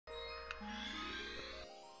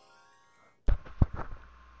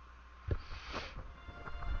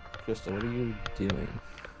Crystal, what are you doing?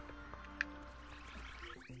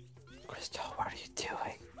 Crystal, what are you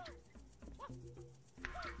doing?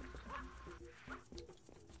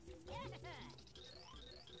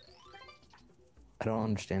 I don't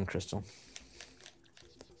understand, Crystal.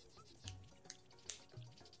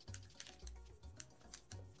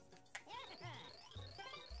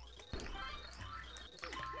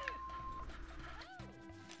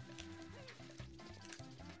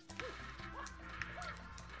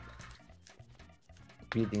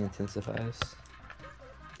 Breathing intensifies.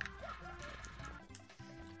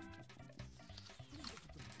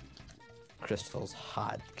 Crystal's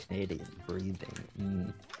hot Canadian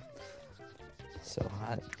breathing. So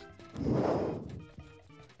hot.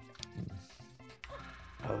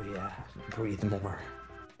 Oh yeah, breathe more.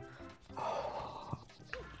 Oh.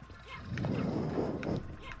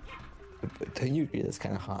 Don't you agree that's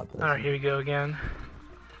kind of hot? Alright, here we go again.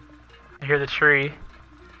 I hear the tree.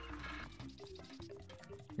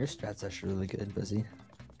 Your strat's actually really good, Buzzy.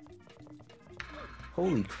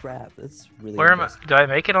 Holy crap, that's really Where am I? Do I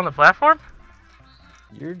make it on the platform?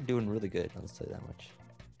 You're doing really good, I'll tell you that much.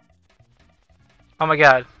 Oh my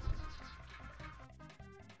god.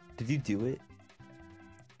 Did you do it?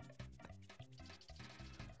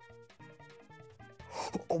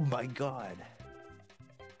 Oh my god.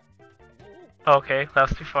 Okay, that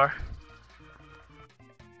was too far.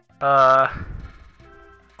 Oh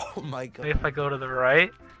my god. Maybe if I go to the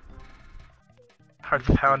right? Heart's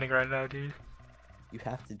pounding right now, dude. You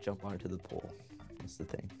have to jump onto the pole. That's the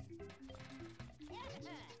thing.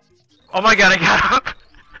 Oh my god, I got him!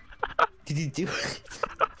 Did you do it?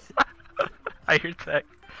 I hear tech.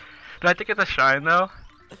 Do I think it's a shine though?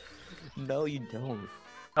 No, you don't.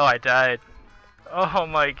 Oh, I died. Oh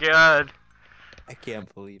my god. I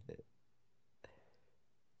can't believe it.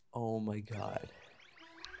 Oh my god.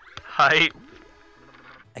 Hype.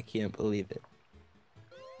 I can't believe it.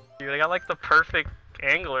 Dude, I got like the perfect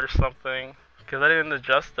angle or something. Because I didn't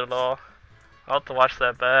adjust it at all. I'll have to watch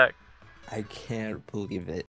that back. I can't believe it.